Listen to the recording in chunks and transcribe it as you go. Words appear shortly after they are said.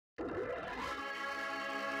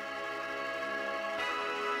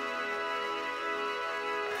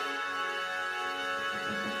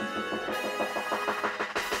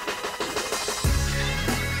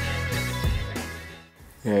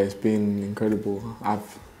Yeah, it's been incredible.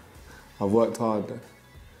 I've worked hard,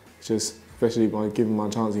 just especially by giving my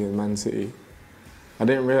chance against Man City. I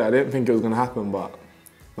didn't think it was going to happen, but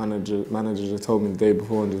manager just told me the day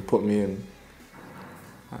before and just put me in.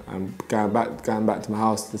 And going back to my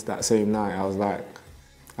house just that same night, I was like,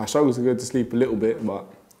 I struggled to go to sleep a little bit, but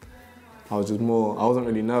I wasn't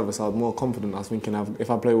really nervous, I was more confident. I was thinking, if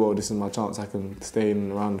I play well, this is my chance, I can stay in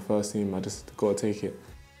around the first team, I just got to take it.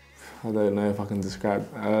 I don't know if I can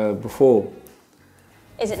describe. Before.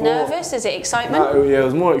 Is it nervous? Is it excitement? No, yeah, it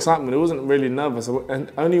was more excitement. It wasn't really nervous.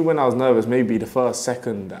 And only when I was nervous, maybe the first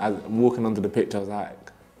second, walking onto the pitch, I was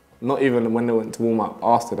like, not even when they went to warm up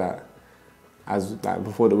after that,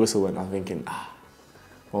 before the whistle went, I was thinking,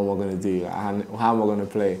 what am I going to do? How am I going to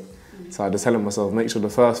play? So I just telling myself, make sure the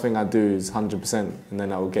first thing I do is 100%, and then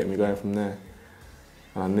that will get me going from there.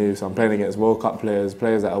 And I knew, so I'm playing against World Cup players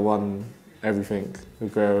that have won everything,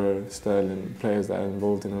 Aguero, Sterling, players that are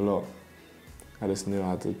involved in a lot. I just knew I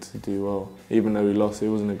had to do well. Even though we lost, it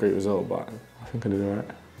wasn't a great result, but I think I did all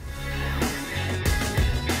right.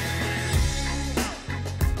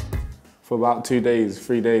 For about 2 days,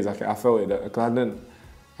 3 days, I felt it, because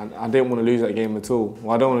I didn't want to lose that game at all.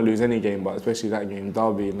 Well, I don't want to lose any game, but especially that game,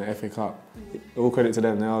 Derby in the FA Cup. All credit to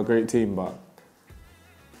them, they are a great team, but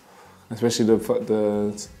especially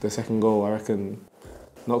the second goal, I reckon,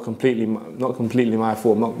 not completely my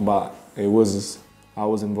fault, but I was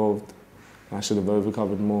involved. I should have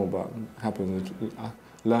overcovered more, but it happened. I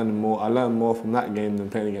learned more from that game than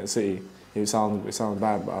playing against City. It sounds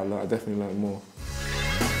bad, but I definitely learned more.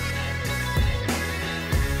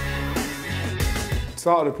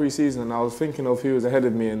 Start of the pre-season, I was thinking of who was ahead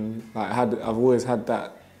of me, and I've always had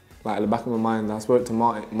that at the back of my mind. I spoke to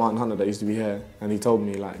Martin Hunter that used to be here, and he told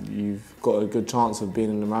me you've got a good chance of being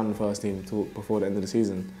in around the first team before the end of the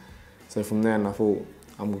season. So from then I thought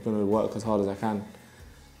I'm going to work as hard as I can.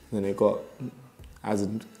 Then it got,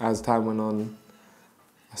 as time went on,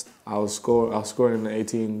 I was scoring in the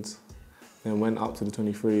 18s, then went up to the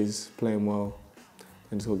 23s, playing well,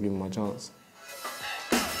 and just got given my chance.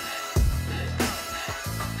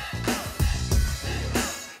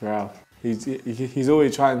 Wow. He's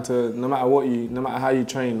always trying to, no matter how you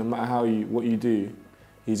train, no matter what you do,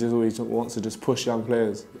 he just always wants to just push young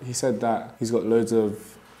players. He said that he's got loads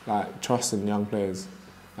of trust in young players,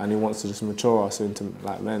 and he wants to just mature us into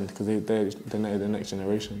men, because they're the next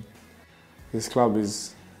generation. This club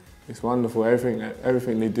it's wonderful.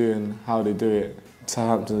 Everything they do and how they do it,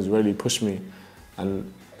 Southampton has really pushed me,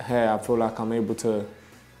 and here I feel like I'm able to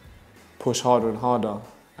push harder and harder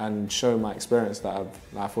and show my experience that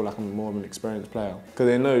I feel like I'm more of an experienced player. Because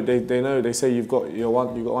they say you've got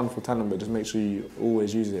wonderful talent, but just make sure you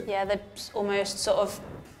always use it. Yeah, they almost sort of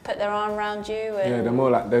put their arm around you. And yeah, they're more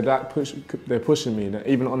they're pushing me.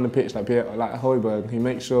 Even on the pitch, like Højbjerg, he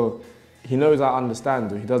makes sure he knows I understand.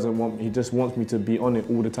 He just wants me to be on it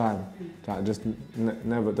all the time. Just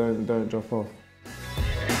never don't drop off.